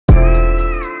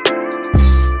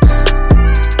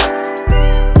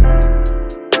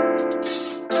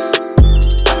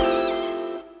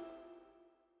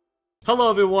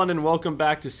Hello, everyone, and welcome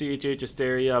back to CHH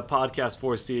Hysteria, a podcast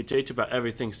for CHH about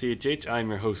everything CHH. I'm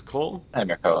your host, Cole. I'm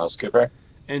your co-host, Cooper.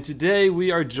 And today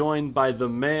we are joined by the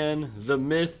man, the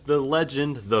myth, the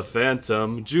legend, the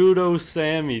phantom, Judo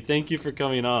Sammy. Thank you for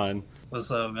coming on. What's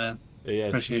up, man? Yes,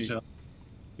 Appreciate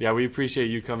we you. we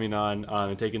appreciate you coming on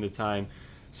and taking the time.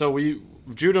 So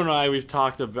Judo and I, we've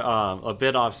talked a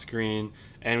bit off screen,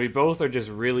 and we both are just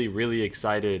really, really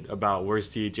excited about where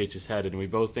CHH is headed, and we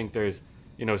both think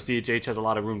CHH has a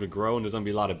lot of room to grow, and there's going to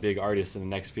be a lot of big artists in the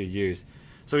next few years.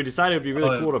 So we decided it'd be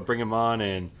really Oh, cool to bring him on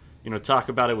and talk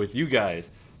about it with you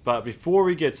guys. But before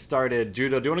we get started,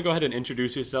 Judo, do you want to go ahead and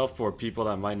introduce yourself for people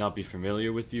that might not be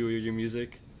familiar with you or your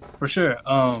music? for sure.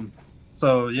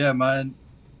 So yeah, my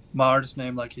artist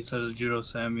name, like you said, is Judo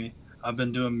Sammy. I've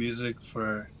been doing music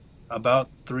for about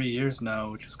 3 years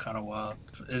now, which is kind of wild.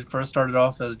 It first started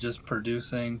off as just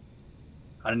producing.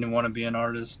 I didn't want to be an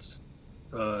artist,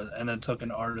 and then took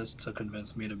an artist to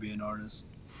convince me to be an artist.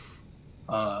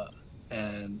 Uh,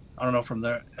 and I don't know from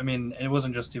there. I mean, it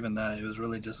wasn't just even that. It was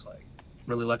really just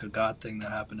really like a God thing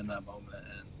that happened in that moment.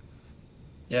 And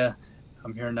yeah,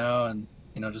 I'm here now, and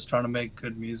just trying to make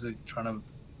good music, trying to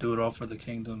do it all for the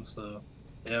kingdom. So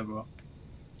yeah, bro.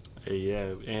 Hey,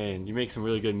 yeah, and you make some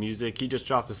really good music. He just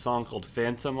dropped a song called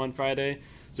Phantom on Friday,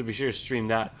 so be sure to stream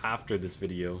that after this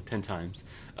video 10 times.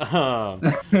 Um,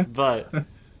 but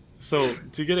So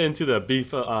to get into the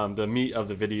meat of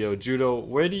the video, Judo,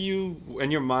 where do you, in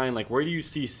your mind, like where do you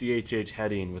see CHH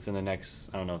heading within the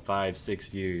next, I don't know, 5,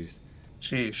 6 years?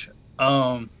 Sheesh.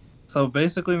 So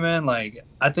basically, man, like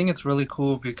I think it's really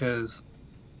cool because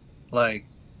like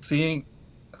seeing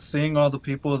seeing all the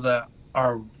people that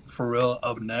are for real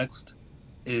up next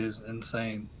is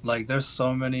insane. Like there's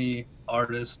so many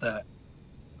artists that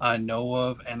I know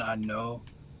of, and I know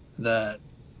that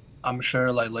I'm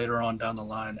sure like later on down the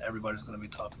line everybody's gonna be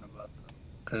talking about them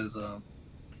because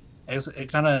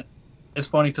it kind of it's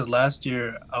funny because last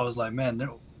year I was like, man,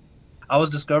 I was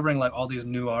discovering like all these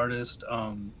new artists,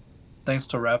 thanks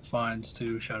to Rap Finds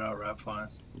too. Shout out Rap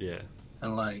Finds. Yeah.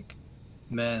 And like,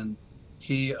 man,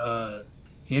 he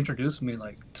he introduced me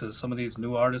like to some of these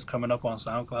new artists coming up on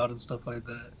SoundCloud and stuff like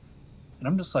that. And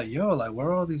I'm just like, yo, like where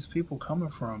are all these people coming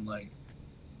from? Like,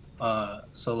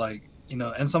 so like,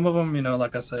 and some of them,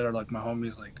 like I said, are like my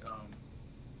homies, like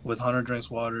with Hunter Drinks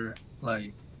Water.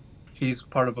 Like he's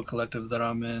part of a collective that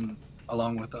I'm in,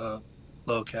 along with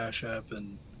Lil Cash App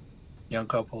and Young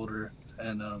Cup Holder,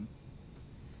 and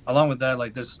along with that,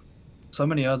 like there's so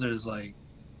many others. Like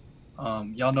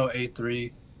y'all know A3.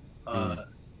 Mm. Uh,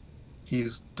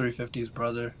 he's 350's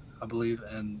brother, I believe,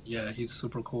 and yeah, he's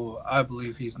super cool. I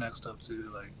believe he's next up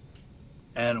too. Like,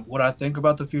 and what I think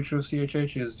about the future of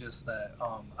CHH is just that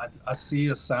I see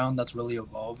a sound that's really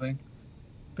evolving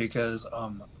because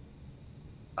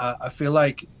I feel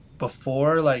like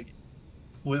before, like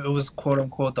it was quote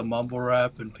unquote the mumble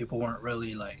rap and people weren't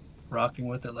really like rocking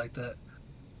with it like that,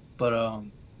 but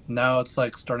now it's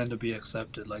like starting to be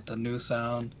accepted. Like the new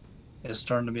sound is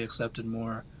starting to be accepted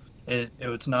more.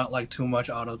 It's not like too much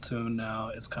auto tune now.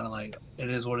 It's kind of like it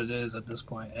is what it is at this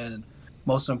point. And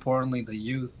most importantly, the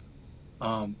youth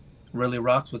um, really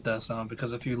rocks with that sound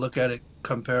because if you look at it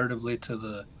comparatively to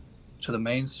the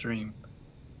mainstream,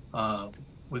 uh,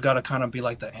 we got to kind of be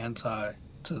like the anti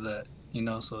to that.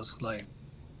 So it's like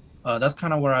that's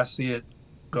kind of where I see it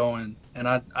going, and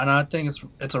I think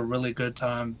it's a really good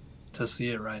time to see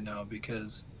it right now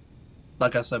because,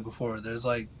 like I said before, there's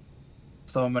like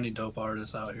so many dope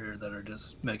artists out here that are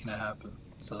just making it happen.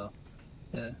 So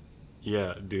yeah.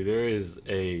 Yeah, dude, there is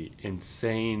a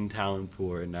insane talent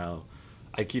pool right now.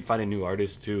 I keep finding new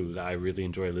artists too that I really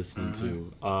enjoy listening Hmm.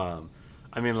 to.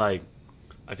 I mean, like,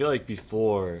 I feel like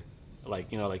before,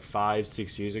 like 5,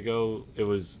 6 years ago, there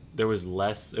was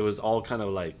less. It was all kind of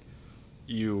like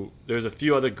there's a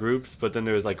few other groups, but then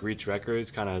there was like Reach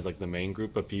Records kind of as like the main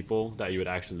group of people that you would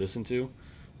actually listen to,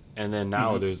 and then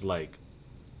now Hmm. there's like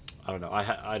I don't know.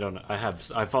 I don't know.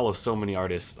 I follow so many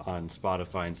artists on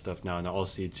Spotify and stuff now, and all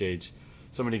CHH.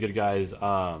 So many good guys that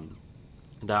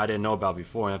I didn't know about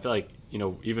before, and I feel like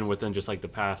even within just like the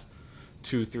past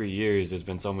 2, 3 years, there's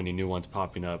been so many new ones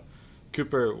popping up.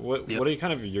 Cooper, Yep. what are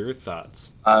kind of your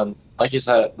thoughts? Like you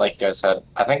guys said,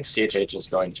 I think CHH is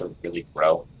going to really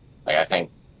grow. Like I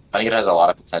think it has a lot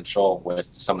of potential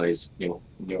with some of these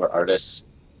newer artists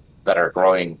that are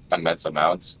growing immense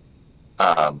amounts.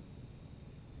 Um,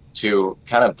 to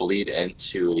kind of bleed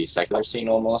into the secular scene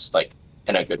almost, like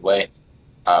in a good way,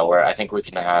 where I think we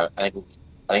can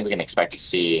expect to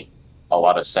see a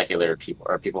lot of secular people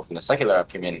or people from the secular rap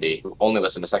community who only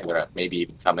listen to secular rap, maybe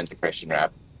even come into Christian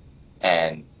rap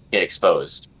and get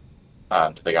exposed.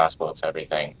 to the gospel, to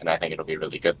everything, and I think it'll be a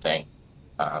really good thing.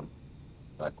 Um,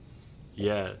 but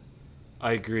Yeah,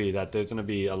 I agree that there's gonna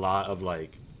be a lot of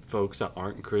like folks that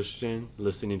aren't Christian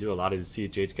listening to a lot of the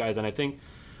CHH guys, and I think,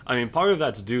 I mean, part of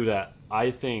that's due that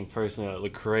I think personally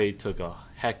that Lecrae took a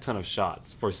heck ton of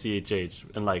shots for CHH,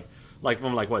 and like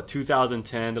from like what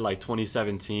 2010 to like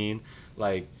 2017,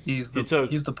 like he took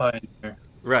He's the pioneer,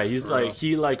 right. He's for like real.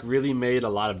 he like really made a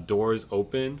lot of doors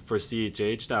open for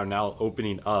CHH that are now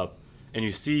opening up, and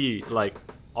you see like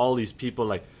all these people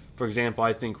like. For example,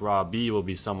 I think Rob B will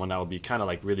be someone that will be kind of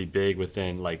like really big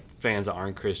within like fans that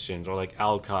aren't Christians, or like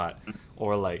Alcott,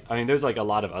 or like I mean, there's like a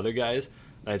lot of other guys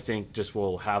that I think just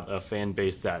will have a fan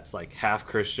base that's like half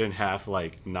Christian, half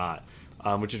like not,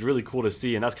 which is really cool to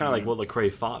see, and that's kind of like Mhm. what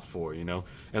Lecrae fought for, and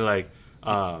like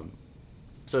um,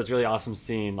 so it's really awesome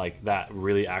seeing like that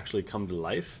really actually come to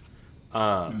life. Um,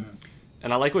 Mhm.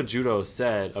 and I like what Judo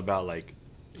said about like,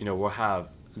 we'll have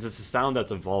it's a sound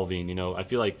that's evolving. I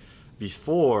feel like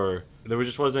before there was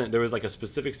just wasn't there was like a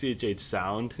specific CHH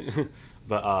sound,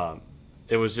 but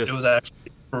it was It was just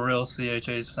actually for real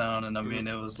CHH sound, and I mean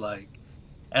it was like,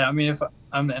 and I mean if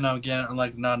and again I'm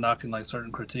like not knocking like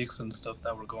certain critiques and stuff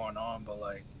that were going on, but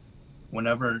like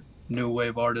whenever new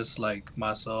wave artists like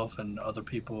myself and other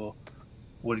people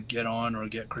would get on or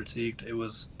get critiqued, it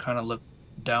was kind of looked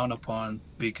down upon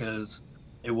because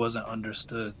it wasn't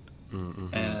understood.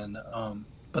 mm-hmm, And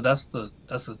but that's the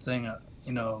thing,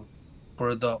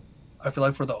 for the I feel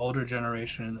like for the older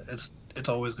generation, it's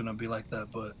always gonna be like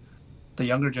that. But the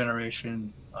younger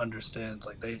generation understands,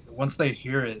 like they once they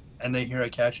hear it and they hear a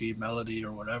catchy melody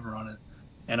or whatever on it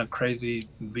and a crazy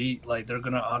beat, like they're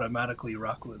gonna automatically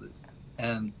rock with it.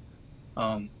 And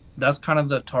that's kind of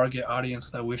the target audience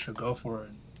that we should go for.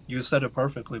 And you said it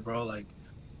perfectly, bro. Like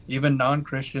even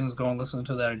non-Christians go and listen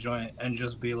to that joint and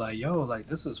just be like, yo, like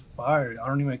this is fire. I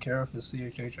don't even care if it's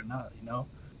CHH or not.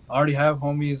 I already have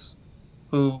homies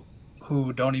who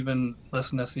don't even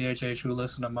listen to CHH, who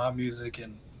listen to my music,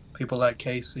 and people like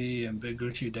KC and Big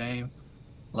Gucci Dame.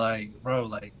 Like, bro,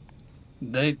 like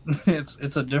they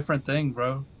it's a different thing,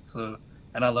 bro. So,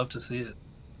 and I love to see it.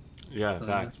 yeah, So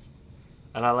yeah. facts.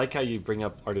 And I like how you bring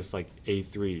up artists like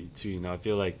A3 too. I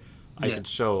feel like I Yeah. could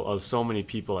show of so many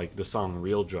people like the song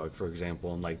 "Real Drug," for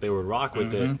example, and like they would rock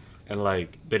with it, Mm-hmm. and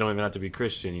like they don't even have to be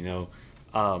Christian.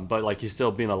 But like you're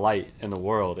still being a light in the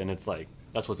world, and it's like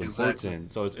that's what's Exactly.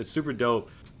 important. So it's super dope.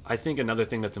 I think another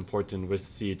thing that's important with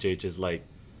CHH is like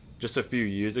just a few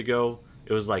years ago,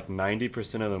 it was like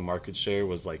 90% of the market share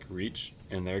was like Reach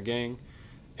and their gang,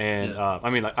 and Yeah. I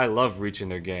mean like I love Reach and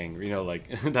their gang. Like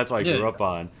that's what I Yeah. grew Yeah. up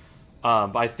on.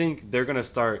 But I think they're gonna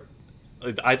start.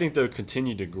 I think they'll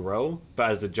continue to grow, but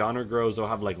as the genre grows, they'll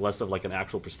have like less of like an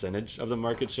actual percentage of the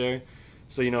market share.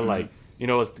 So Mm-hmm. like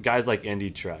with guys like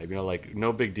Indie Tribe, like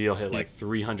no big deal hit Yeah. like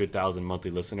 300,000 monthly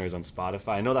listeners on Spotify.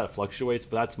 I know that fluctuates,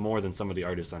 but that's more than some of the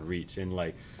artists on Reach. And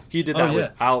like he did Oh that yeah.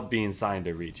 without being signed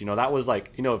to Reach. That was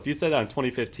like if you said that in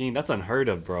 2015, that's unheard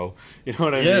of, bro. You know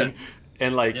what I Yeah. mean?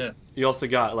 And like Yeah. you also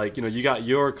got like you got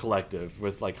your collective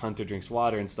with like Hunter Drinks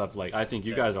Water and stuff. Like I think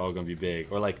you Yeah. guys are all gonna be big.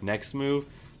 Or like Next Move,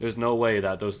 there's no way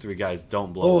that those three guys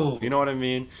don't blow up. You Oh know what I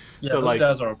mean? yeah. So Those like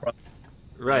guys are a problem.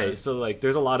 Yeah. right. So like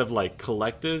there's a lot of like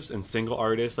collectives and single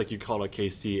artists like you call like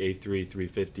KC A3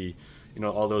 350,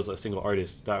 all those single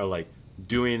artists that are like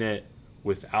doing it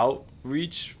without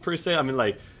reach per se. I mean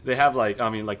like they have like I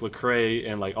mean like Lecrae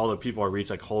and like all the people at reach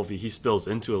like Holvey, he spills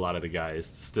into a lot of the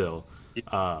guys still. Yeah.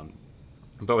 Um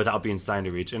but without being signed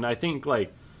to Reach. And I think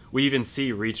like we even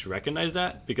see Reach recognize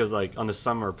that because like on the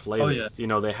summer Oh yeah.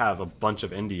 playlist, they have a bunch of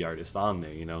indie artists on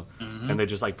there, Mm-hmm. and they're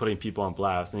just like putting people on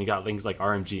blast. And you got things like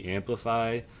RMG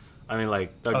Amplify. I mean,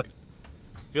 like the, Oh,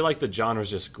 I feel like the genre's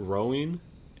just growing,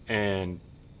 and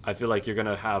I feel like you're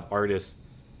gonna have artists.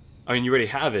 I mean, you already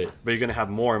have it, but you're gonna have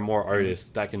more and more mhm. artists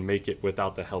that can make it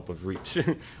without the help of Reach,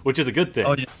 which is a good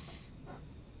Oh thing. yeah.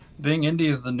 Being indie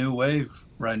is the new wave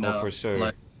right Oh, for now. sure.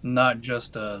 Like not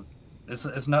just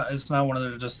it's not one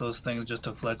of just those things just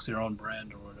to flex your own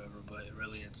brand or whatever, but it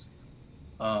really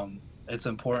it's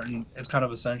important. It's kind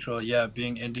of essential. Yeah,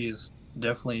 being indie is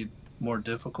definitely more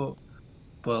difficult,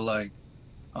 but like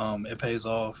it pays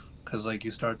off because like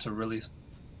you start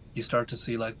to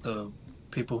see like the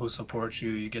people who support you.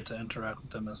 You get to interact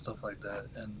with them and stuff like that.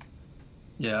 And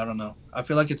yeah, I don't know. I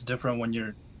feel like it's different when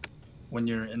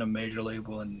you're in a major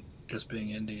label and just being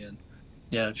indie. And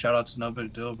yeah, shout out to No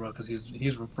Big Deal, bro, because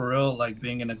he's for real like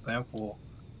being an example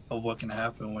of what can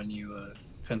happen when you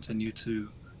continue to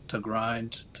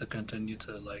grind, to continue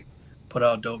to like put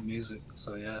out dope music.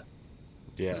 So yeah,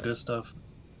 it's Yeah. good stuff.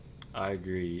 I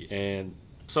agree. And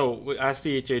So as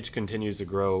CHH continues to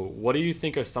grow, what do you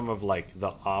think are some of like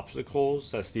the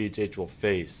obstacles that CHH will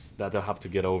face that they'll have to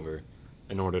get over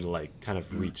in order to like kind of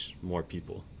Mm. reach more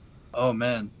people? Oh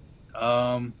man.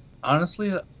 Um,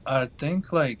 Honestly, I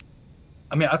think like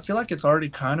I mean, I feel like it's already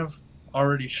kind of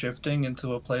already shifting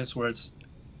into a place where it's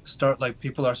start like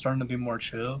people are starting to be more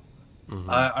chill. Mm-hmm.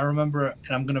 I remember,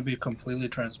 and I'm gonna be completely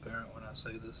transparent when I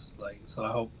say this, like, so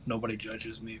I hope nobody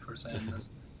judges me for saying this.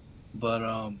 But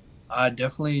I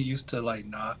definitely used to like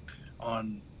knock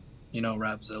on,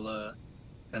 Rapzilla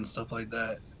and stuff like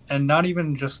that, and not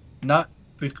even just not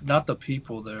the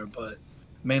people there, but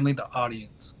mainly the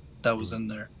audience that was in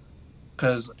there,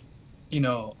 because you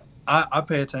know I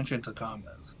pay attention to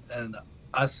comments and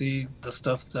I see the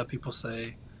stuff that people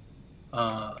say,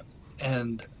 uh,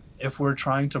 and if we're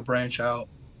trying to branch out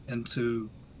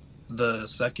into the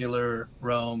secular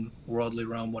realm, worldly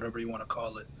realm, whatever you want to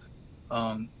call it,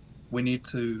 um, we need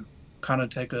to kind of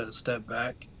take a step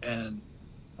back and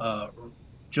uh,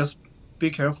 just be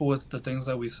careful with the things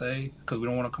that we say because we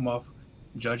don't want to come off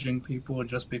judging people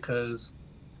just because.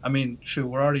 I mean, shoot,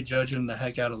 we're already judging the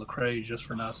heck out of Lecrae just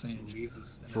for not saying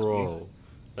Jesus in his music. Bro,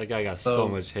 that guy got so So,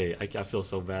 much hate. I feel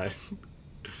so bad.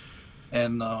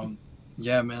 and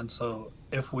yeah, man. So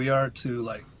if we are to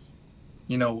like,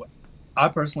 you know, I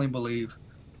personally believe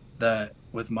that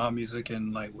with my music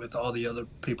and like with all the other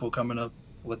people coming up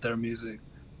with their music,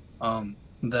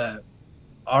 that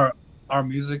our our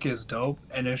music is dope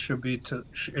and it should be to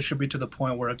the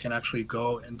point where it can actually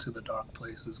go into the dark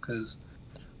places because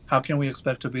how can we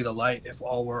expect to be the light if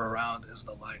all we're around is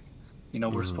the light?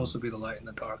 We're Mm-hmm. supposed to be the light in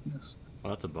the darkness.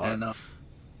 Well, that's a bar. And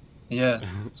yeah,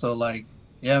 so like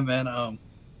yeah, man,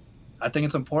 I think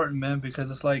it's important, man, because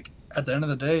it's like at the end of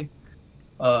the day,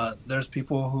 there's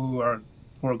people who are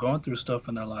going through stuff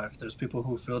in their life. There's people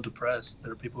who feel depressed.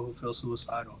 There are people who feel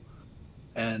suicidal,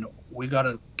 and we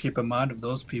gotta keep in mind of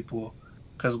those people,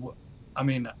 because I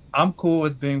mean, I'm cool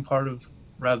with being part of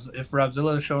Rabs. If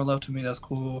Rabzilla is showing love to me, that's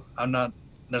cool. I'm not.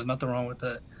 There's nothing wrong with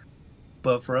that.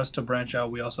 But for us to branch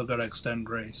out, we also gotta extend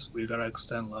grace. We gotta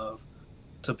extend love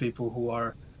to people who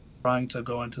are trying to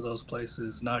go into those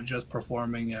places, not just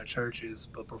performing at churches,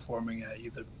 but performing at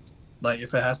either, like,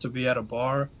 if it has to be at a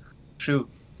bar, shoot,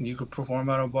 you could perform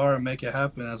at a bar and make it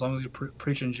happen as long as you're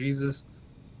preaching Jesus.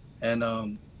 And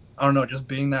I don't know, just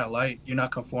being that light, you're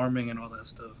not conforming and all that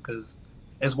stuff. Because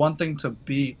it's one thing to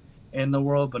be in the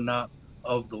world, but not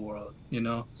of the world.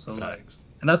 So like, Facts.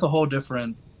 and that's a whole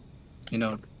different, you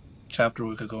know, chapter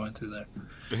we could go into there.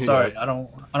 Yeah. Sorry, I don't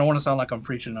want to sound like I'm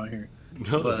preaching out here,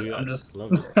 No, but dude, I'm I just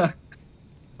love it.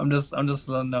 I'm just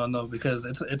no, because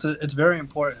it's very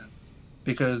important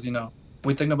because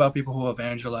we think about people who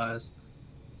evangelize,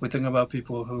 we think about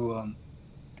people who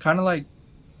kind of like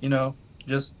you know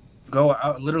just go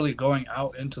out, literally going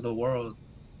out into the world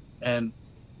and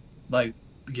like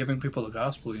giving people the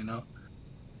gospel.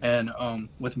 And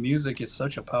with music, it's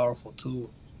such a powerful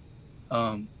tool.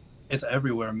 um it's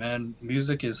everywhere, man.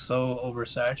 Music is so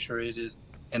oversaturated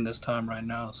in this time right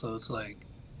now, so it's like,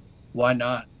 why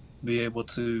not be able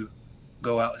to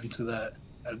go out into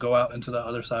the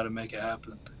other side and make it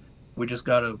happen? We just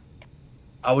gotta.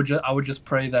 I would just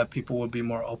pray that people would be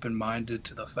more open minded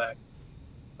to the fact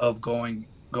of going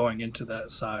into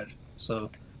that side.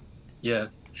 So yeah,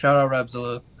 shout out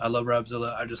Rabzilla. I love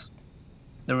Rabzilla.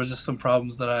 There was just some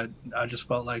problems that I just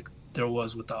felt like there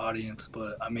was with the audience,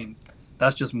 but I mean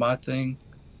that's just my thing.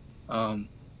 Um,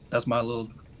 that's my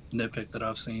little nitpick that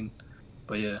I've seen.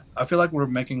 But yeah, I feel like we're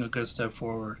making a good step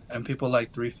forward, and people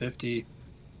like 350,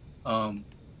 um,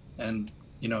 and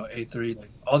A3,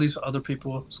 like all these other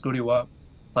people, Scooty Wop,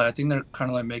 like I think they're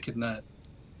kind of like making that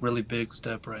really big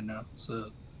step right now.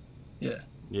 So yeah,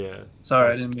 Yeah. sorry,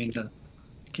 Uh, I didn't mean to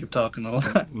keep talking a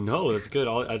lot. no, that's good.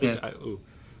 I Yeah, think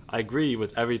I agree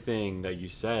with everything that you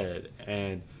said,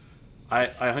 and I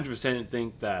 100%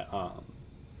 think that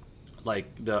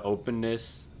like the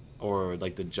openness or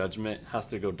like the judgment has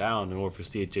to go down in order for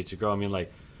CHH to grow. I mean,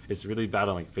 like it's really bad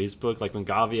on like Facebook. Like when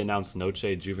Gavi announced Noche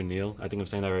Juvenile, I think I'm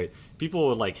saying that right. People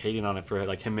were like hating on it for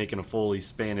like him making a fully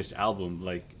Spanish album.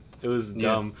 Like it was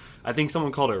yeah, dumb. I think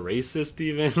someone called it racist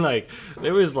even. Like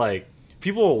it was like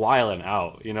people were wilding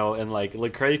out, and like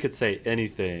Lecrae could say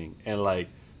anything, and like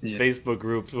yeah, Facebook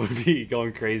groups would be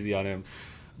going crazy on him.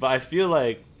 But I feel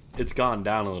like it's gone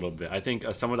down a little bit. I think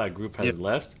some of that group yeah, has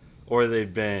left, or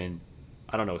they've been,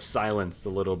 I don't know, silenced a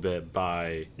little bit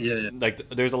by, yeah, yeah, like,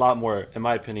 there's a lot more, in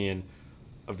my opinion,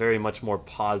 a very much more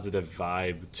positive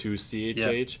vibe to yeah.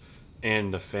 CHH,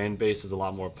 and the fan base is a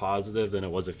lot more positive than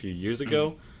it was a few years Mm-hmm,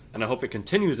 ago, and I hope it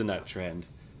continues in that trend.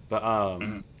 But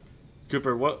mm-hmm.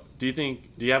 Cooper, what do you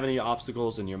think? Do you have any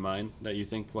obstacles in your mind that you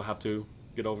think we'll have to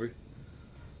get over?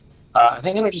 I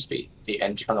think it'll just be the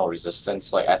internal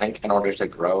resistance. Like, I think in order to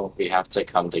grow, we have to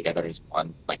come together as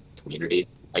one, like, community.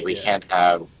 Like, we Yeah. can't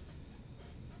have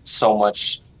so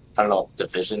much, I don't know,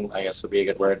 division, I guess would be a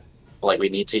good word. But, like, we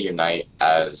need to unite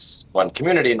as one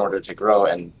community in order to grow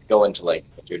and go into, like,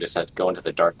 what you just said, go into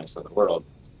the darkness of the world.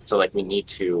 So, like, we need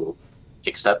to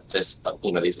accept this,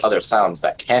 these other sounds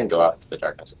that can go out into the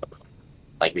darkness of the world.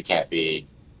 Like, we can't be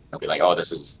like, oh,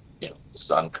 this is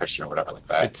unchristian or whatever like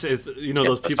that. It's Skip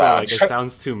those the people are sound. like, it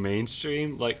sounds too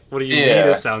mainstream. Like, what do you mean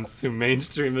Yeah. it sounds too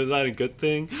mainstream? Is that a good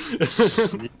thing?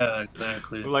 Yeah,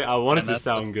 exactly. Like, I want it And to that's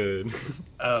sound good.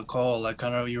 Cole, like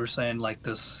kind of you were saying, like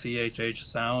the CHH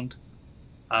sound.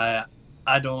 I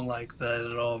don't like that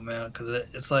at all, man. Because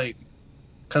it's like,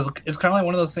 because it's kind of like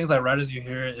one of those things that right as you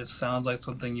hear it, it sounds like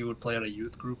something you would play at a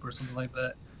youth group or something like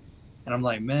that. And I'm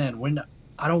like, man,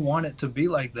 I don't want it to be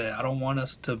like that. I don't want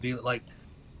us to be like.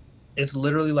 It's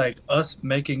literally like us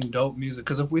making dope music.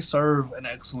 Because if we serve an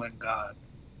excellent God,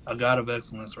 a God of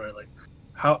excellence, right? Like,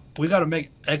 how we got to make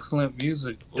excellent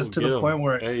music. It's to the point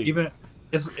where even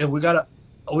we gotta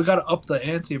up the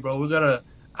ante, bro. We gotta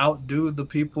outdo the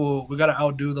people. We gotta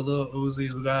outdo the Lil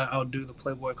Uzis. We gotta outdo the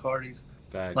Playboy Cardis.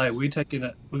 Facts. Like we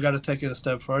gotta take it a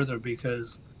step further,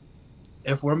 because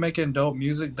if we're making dope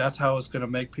music, that's how it's gonna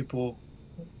make people.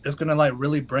 It's gonna like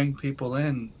really bring people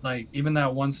in. Like even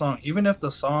that one song, even if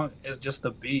the song is just the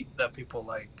beat that people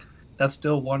like, that's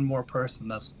still one more person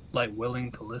that's like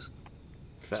willing to listen.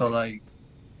 Facts. So like,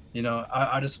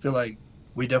 I just feel like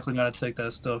we definitely gotta take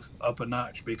that stuff up a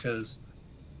notch, because,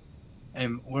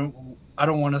 and I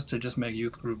don't want us to just make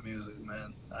youth group music,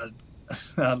 man. I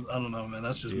don't know, man.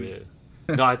 That's just me.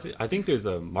 No, I think there's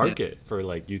a market for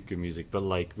like youth group music, but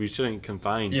like we shouldn't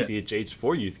confine CHH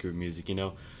for youth group music,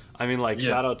 I mean, like,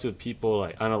 shout out to people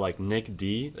like, I don't know, like Nick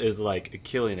D is like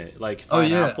killing it. Like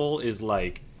Fine Apple is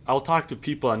like, I'll talk to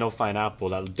people I know Fine Apple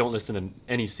that don't listen to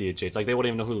any CHH. Like they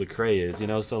wouldn't even know who Lecrae is,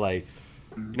 So like,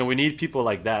 we need people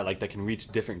like that can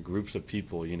reach different groups of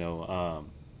people, I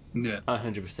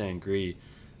 100% agree.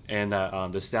 And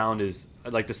that the sound has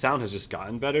just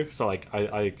gotten better. So like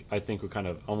I think we're kind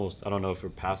of almost, I don't know if we're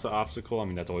past the obstacle. I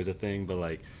mean, that's always a thing, but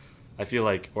like I feel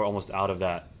like we're almost out of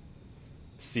that.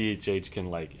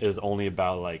 CHH is only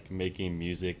about like making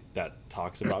music that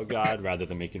talks about God rather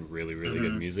than making really really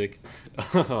good music.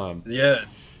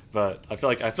 But I feel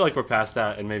like we're past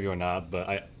that, and maybe we're not, but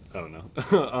I don't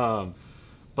know.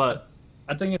 But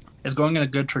I think it's going in a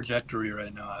good trajectory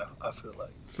right now. I feel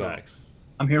like facts.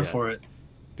 I'm here for it,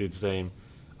 dude. Same.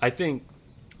 I think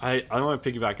I want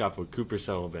to piggyback off what Cooper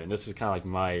said a little bit, and this is kind of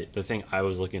like the thing I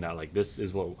was looking at. Like this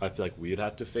is what I feel like we'd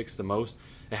have to fix the most.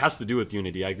 It has to do with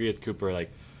unity. I agree with Cooper, like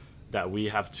that we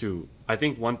have to. I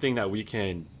think one thing that we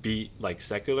can beat like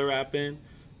secular rap in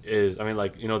is, I mean,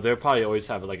 like they'll probably always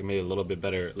have like made a little bit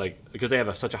better, like because they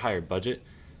have such a higher budget.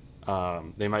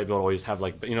 They might be able to always have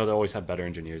like they always have better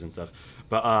engineers and stuff.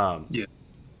 But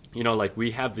like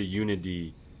we have the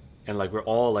unity, and like we're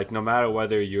all like no matter what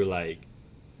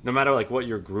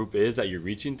your group is that you're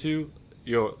reaching to,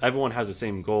 everyone has the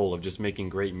same goal of just making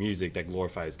great music that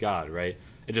glorifies God, right?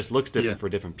 It just looks different for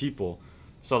different people.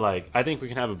 So like I think we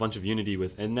can have a bunch of unity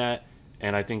within that,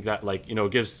 and I think that like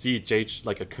it gives CHH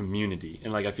like a community,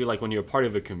 and like I feel like when you're a part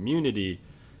of a community,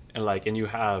 and like and you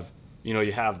have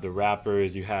you have the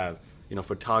rappers, you have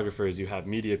photographers, you have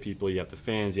media people, you have the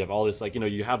fans, you have all this like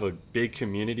you have a big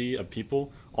community of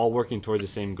people all working towards the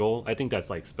same goal. I think that's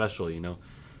like special,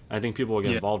 I think people will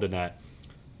get involved in that,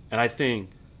 and I think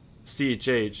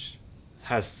CHH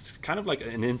has kind of like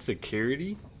an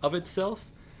insecurity of itself,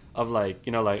 of like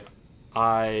and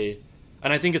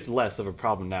I think it's less of a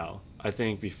problem now. I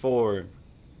think before,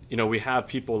 we have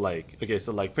people like, okay,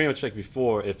 so like pretty much like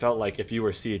before, it felt like if you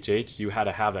were CHH, you had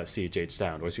to have that CHH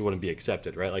sound, or else you wouldn't be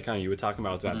accepted, right? Like kind of you were talking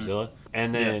about with Rapzilla,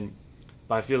 and then,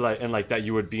 but I feel like and like that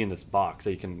you would be in this box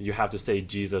that you have to say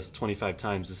Jesus 25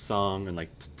 times the song and like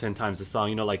 10 times the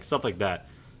song, like stuff like that,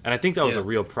 and I think that was a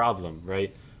real problem,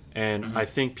 right? And I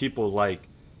think people like,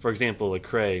 for example,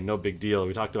 Lecrae, No Big Deal,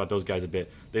 we talked about those guys a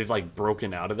bit. They've like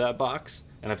broken out of that box,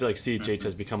 and I feel like CHH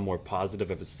has become more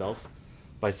positive of itself.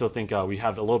 But I still think we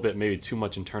have a little bit maybe too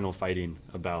much internal fighting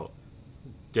about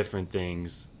different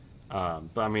things. But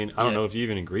I mean, I don't know if you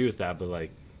even agree with that, but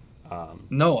like,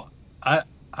 no, I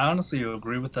honestly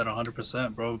agree with that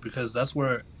 100%, bro, because that's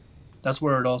where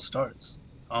it all starts.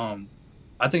 I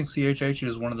think CHH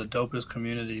is one of the dopest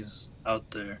communities out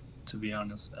there, to be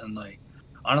honest, and like.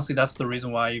 Honestly, that's the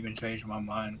reason why I even changed my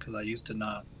mind, because I used to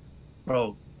not.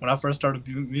 Bro, when I first started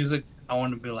music, I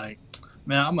wanted to be like,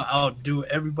 man, I'm going to outdo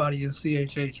everybody in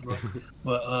CHH, bro.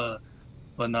 But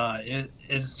But nah, it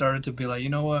started to be like, you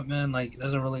know what, man, like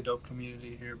there's a really dope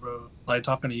community here, bro. Like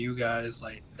talking to you guys,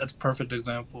 like that's perfect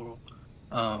example.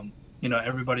 You know,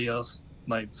 everybody else,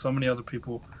 like so many other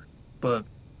people. But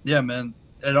yeah, man,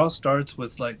 it all starts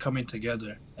with like coming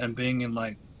together and being in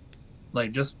like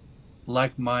just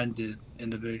like-minded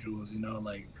individuals, you know,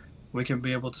 like we can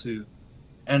be able to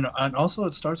and also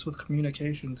it starts with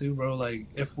communication too, bro. Like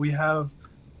if we have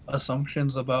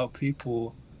assumptions about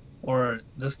people or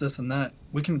this and that,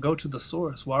 we can go to the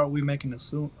source. Why are we making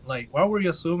assume like why are we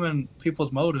assuming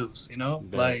people's motives, you know?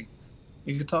 Bet. Like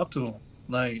you can talk to them.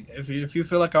 Like if you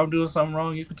feel like I'm doing something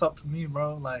wrong, you can talk to me,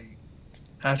 bro. Like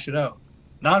hash it out.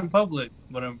 Not in public,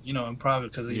 but you know, in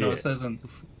private, because you know Yeah. it says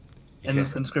Yeah.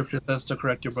 in scripture it says to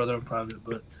correct your brother in private.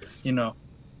 But you know,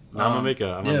 Now I'm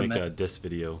gonna yeah, make man. a diss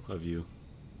video of you.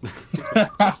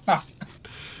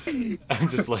 I'm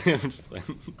just playing. I'm just playing.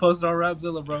 Post it on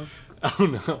Rapzilla, bro. Oh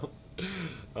no.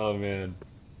 Oh man.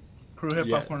 Crew Hip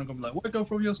Yeah. Popcorn are gonna be like, wake up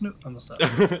from your snoot. I'm gonna stop.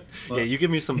 Yeah, But you give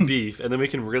me some beef, and then we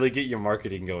can really get your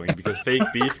marketing going because fake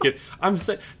beef. I'm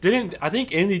say, didn't I think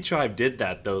Indie Tribe did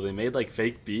that though? They made like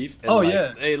fake beef, and oh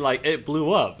yeah, like it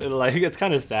blew up, and like it's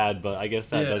kind of sad, but I guess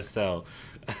that yeah. does sell.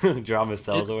 Drama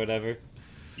sells or It's whatever.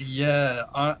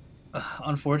 yeah.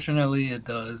 Unfortunately, it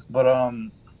does. But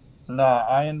nah.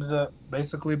 I ended up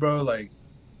basically, bro. Like,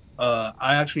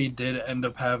 I actually did end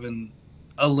up having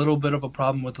a little bit of a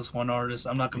problem with this one artist.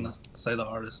 I'm not gonna say the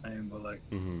artist's name, but like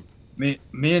Mm-hmm.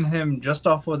 me and him just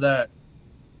off of that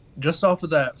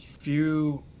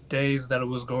few days that it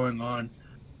was going on,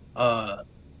 uh,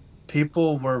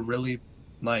 people were really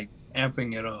like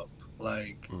amping it up.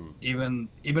 Like Mm.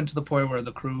 even to the point where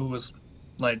the crew was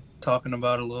like talking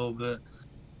about it a little bit,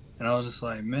 and I was just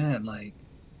like, man, like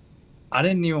I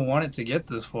didn't even want it to get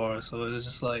this far, so it was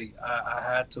just like I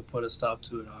had to put a stop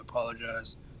to it. I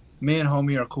apologize. Me and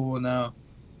homie are cool now.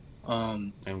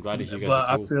 I'm glad to hear you guys are But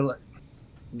I cool. feel like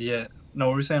yeah. No,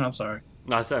 what were you saying? I'm sorry.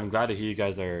 No, I said I'm glad to hear you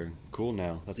guys are cool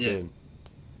now. That's Yeah, good.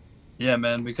 yeah,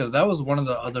 man. Because that was one of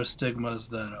the other stigmas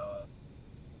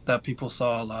that people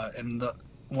saw a lot, and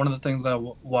one of the things that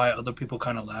why other people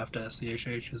kind of laughed at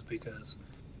CHH is because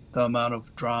the amount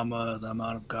of drama, the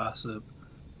amount of gossip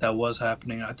that was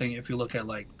happening. I think if you look at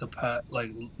like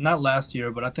like not last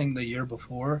year, but I think the year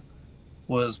before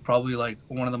was probably like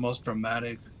one of the most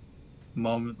dramatic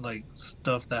moment like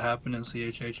stuff that happened in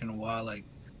CHH in a while. Like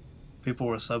people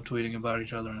were subtweeting about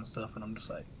each other and stuff, and I'm just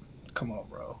like, come on,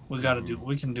 bro, Mm-hmm.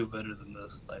 we can do better than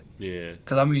this. Like, Yeah.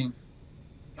 because I mean,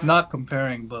 not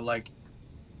comparing, but like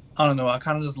I don't know. I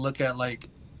kind of just look at like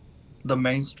the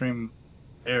mainstream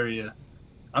area.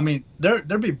 I mean, there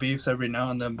be beefs every now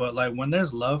and then, but like when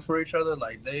there's love for each other,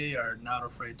 like they are not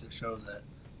afraid to show that.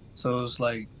 So it's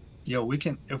like, yo, we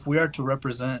can if we are to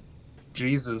represent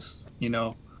Jesus, you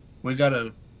know, we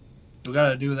gotta we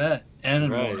gotta do that and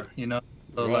Right. more, you know.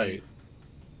 So like,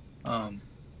 Right. um,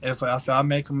 if I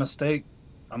make a mistake,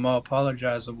 I'm gonna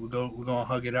apologize and we're gonna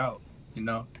hug it out, you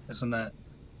know. It's in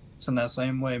that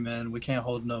same way, man. We can't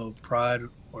hold no pride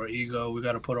or ego. We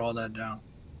gotta put all that down.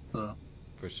 So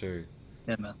For sure.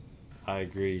 yeah, man. I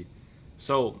agree.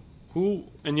 So, who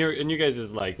in your guys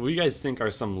is like, what do you guys think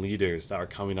are some leaders that are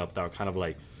coming up that are kind of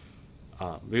like,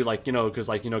 maybe like because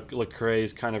like Lecrae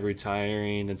is kind of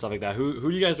retiring and stuff like that. Who do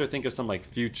you guys are think of some like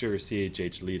future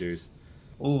CHH leaders?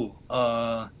 Ooh,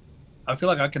 I feel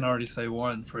like I can already say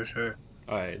one for sure.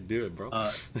 All right, do it, bro.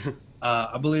 Uh,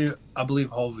 I believe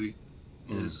Hovey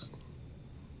Mm, is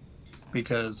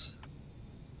because,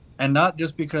 and not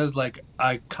just because like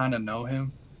I kind of know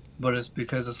him, but it's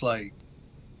because it's like,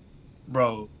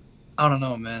 bro, I don't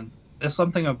know, man. There's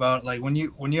something about like when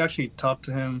you actually talk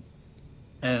to him,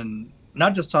 and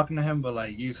not just talking to him, but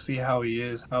like you see how he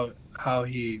is, how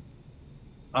he,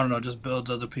 I don't know, just builds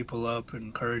other people up,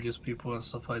 encourages people and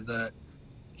stuff like that.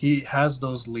 He has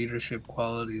those leadership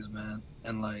qualities, man,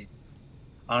 and like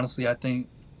honestly, I think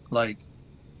like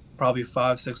probably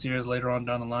 5 6 years later on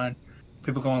down the line,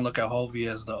 people going to look at Hovey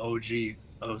as the OG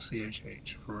of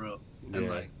CHH for real. And yeah,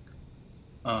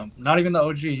 like, not even the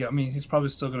OG. I mean, he's probably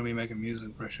still going to be making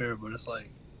music for sure. But it's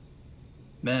like,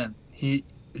 man, he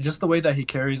just the way that he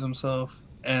carries himself,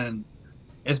 and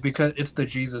it's because it's the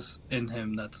Jesus in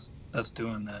him that's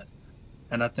doing that.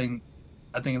 And I think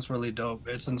it's really dope.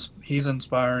 He's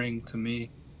inspiring to me,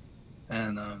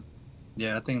 and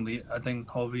yeah, I think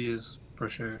Hovey is for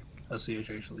sure a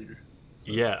CHH leader.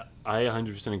 So. yeah. I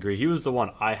 100% agree. He was the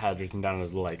one I had written down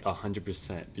as like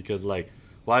 100% because like,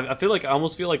 well, I feel like I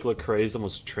almost feel like Lecrae is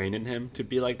almost training him to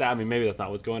be like that. I mean, maybe that's not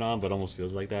what's going on, but it almost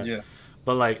feels like that. Yeah.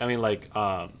 But like, I mean, like,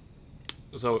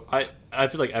 so I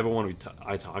feel like everyone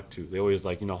I talk to, they always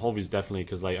like Hovey's definitely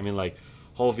because like I mean like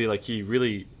Hovey like he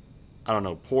really I don't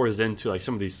know, pours into like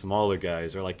some of these smaller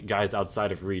guys or like guys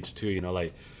outside of reach too. You know,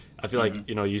 like I feel like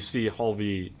you see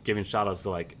Holvey giving shout outs to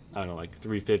like I don't know like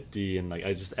 350 and like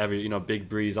I just every Big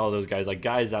Breeze, all those guys, like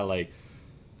guys that like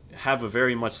have a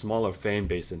very much smaller fan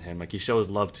base than him. Like he shows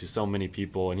love to so many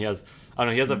people, and he has I don't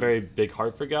know he has a very big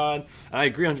heart for God. And I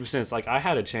agree 100%. It's like I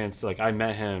had a chance to like I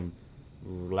met him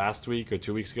last week or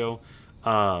 2 weeks ago,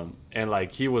 and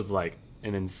like he was like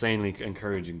an insanely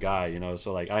encouraging guy,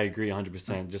 So like I agree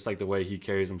 100%. Just like the way he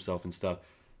carries himself and stuff,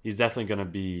 he's definitely gonna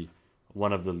be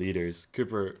one of the leaders.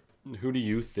 Cooper, who do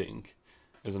you think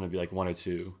is gonna be like one or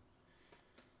two?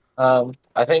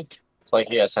 I think it's like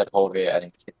you guys said, Holvey. I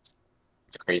think he's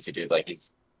a crazy dude. Like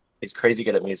he's crazy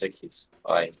good at music. He's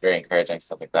very encouraging,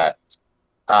 stuff like that.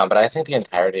 But I think the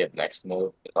entirety of Next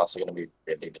Move is also going to be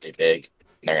really, really big.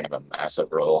 And they're going to have a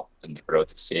massive role in the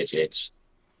growth of CHH.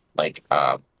 Like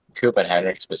Coop and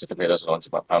Henrik specifically, those are the ones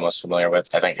I'm most familiar with.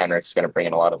 I think Henrik's going to bring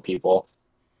in a lot of people.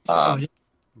 Oh yeah,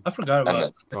 I forgot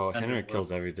about Bro, Henrik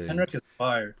kills everything. Henrik is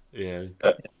fire. Yeah.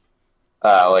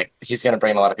 Like he's going to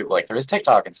bring in a lot of people like through his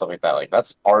TikTok and stuff like that. Like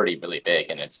that's already really big,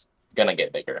 and it's going to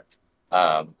get bigger.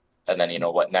 And then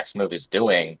what Next Move is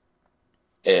doing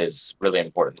is really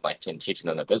important, like in teaching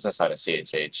them the business side of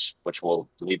CHH, which will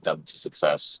lead them to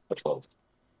success, which will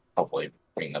hopefully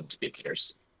bring them to be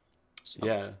leaders. So.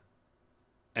 Yeah.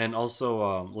 And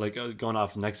also, going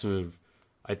off Next Move,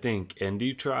 I think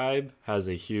Indie Tribe has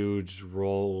a huge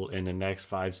role in the next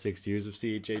 5-6 years of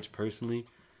CHH personally.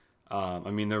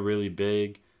 I mean, they're really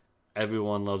big.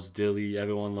 Everyone loves Dilly.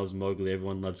 Everyone loves Mowgli.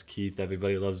 Everyone loves Keith.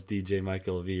 Everybody loves DJ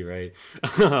Michael V, right?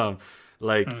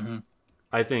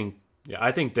 I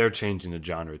think they're changing the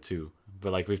genre too.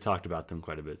 But like we've talked about them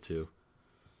quite a bit too.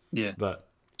 Yeah. But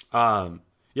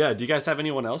yeah, do you guys have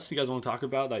anyone else you guys want to talk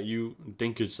about that you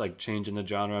think is like changing the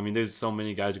genre? I mean, there's so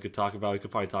many guys we could talk about. We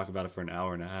could probably talk about it for an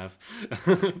hour and a half.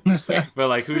 But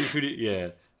like who do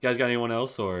you guys got anyone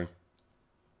else or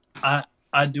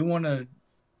I do want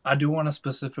to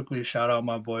specifically shout out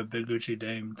my boy Big Gucci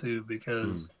Dame too,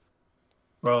 because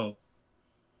bro,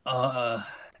 and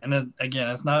then again,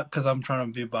 it's not because I'm trying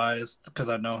to be biased because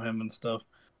I know him and stuff,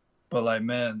 but like,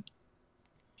 man,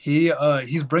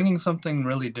 he's bringing something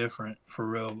really different for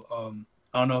real.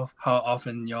 I don't know how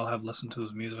often y'all have listened to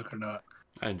his music or not.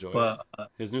 I enjoy it.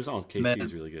 His new song KC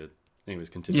is really good. Anyways,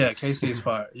 continue. Yeah, KC is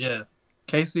fire. Yeah,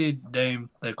 KC, Dame,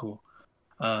 they're cool.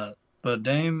 But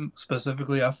Dame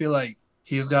specifically, I feel like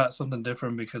he's got something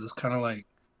different because it's kind of like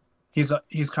he's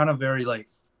kind of very like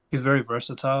he's very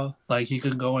versatile. Like he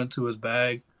could go into his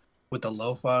bag with the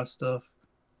lo-fi stuff,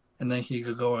 and then he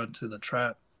could go into the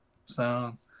trap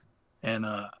sound. And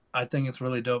I think it's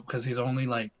really dope because he's only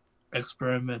like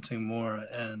experimenting more,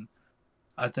 and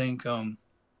I think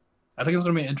it's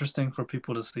gonna be interesting for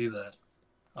people to see that.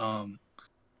 And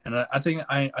I think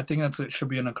it should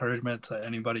be an encouragement to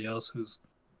anybody else who's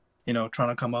trying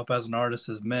to come up as an artist.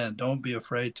 Is man, don't be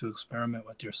afraid to experiment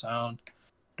with your sound.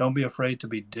 Don't be afraid to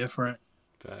be different.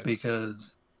 Facts.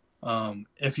 Because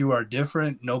if you are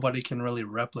different, nobody can really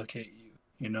replicate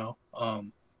you.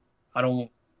 I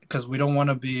don't. Because we don't want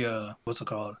to be what's it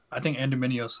called? I think Andy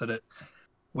Mineo said it.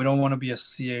 We don't want to be a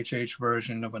CHH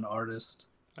version of an artist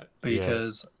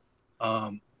because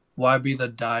why be the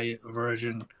diet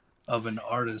version of an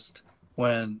artist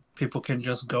when people can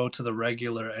just go to the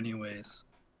regular anyways?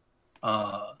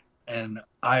 And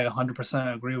I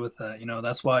 100% agree with that.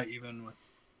 That's why and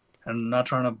I'm not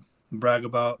trying to brag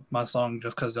about my song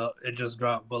just because it just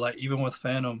dropped, but like even with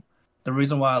Phantom, the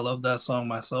reason why I love that song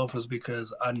myself is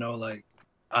because I know like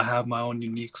I have my own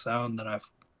unique sound that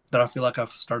I feel like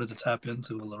I've started to tap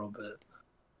into a little bit,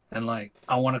 and like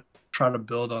I want to try to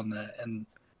build on that. And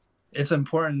it's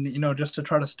important, just to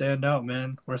try to stand out,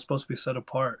 man. We're supposed to be set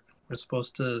apart. We're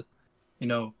supposed to,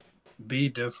 be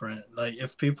different. Like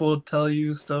if people tell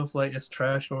you stuff like it's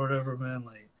trash or whatever,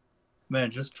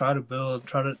 man, just try to build,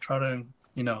 try to,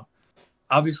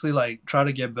 obviously like try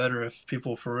to get better if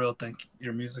people for real think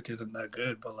your music isn't that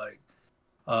good, but like,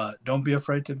 don't be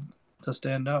afraid to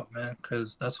stand out, man,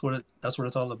 because that's what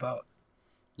it's all about.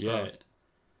 Yeah.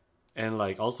 And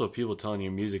like also people telling you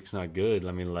music's not good,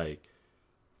 I mean like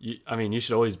you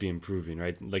should always be improving,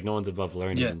 right? Like no one's above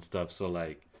learning and stuff, so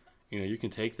like you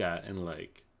can take that and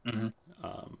like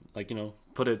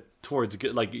put it towards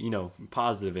good, like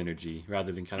positive energy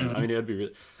rather than kind of I mean it would be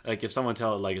really, like if someone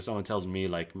tells me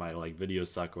like my like videos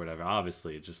suck or whatever,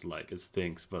 obviously it's just like it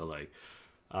stinks, but like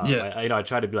I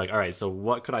try to be like, all right, so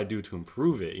what could I do to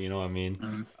improve it? You know what I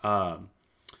mean? But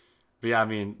yeah, I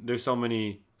mean, there's so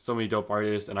many dope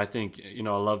artists, and I think I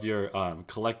love your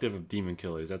collective of demon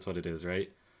killers. That's what it is, right?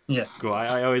 Yeah. Cool.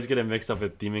 I always get it mixed up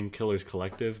with Demon Killers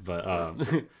Collective, but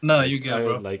No, like, you good,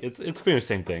 bro. like it's pretty much the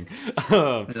same thing.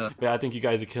 Yeah. But I think you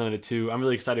guys are killing it too. I'm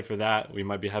really excited for that. We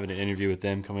might be having an interview with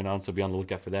them coming on, so be on the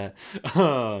lookout for that.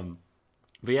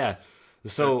 But yeah,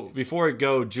 so before we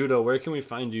go, Judo, where can we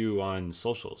find you on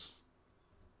socials?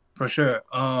 For sure.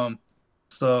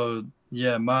 So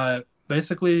yeah,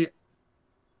 basically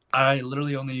I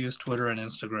literally only use Twitter and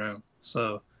Instagram.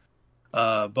 So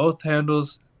both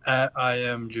handles at I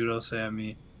am Judo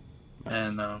Sammy,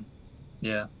 and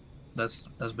yeah, that's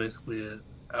basically it.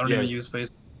 I don't Yeah. even use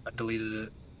Facebook. I deleted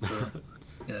it. So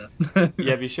yeah.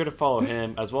 Yeah, be sure to follow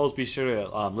him as well as be sure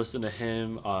to listen to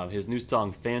him. His new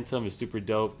song Phantom is super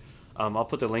dope. I'll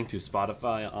put the link to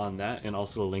Spotify on that and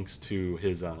also the links to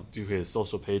his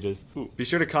social pages. Ooh, be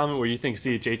sure to comment where you think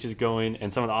CHH is going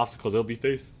and some of the obstacles they'll be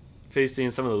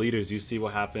facing, some of the leaders you see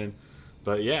what happened.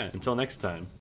 But yeah, until next time.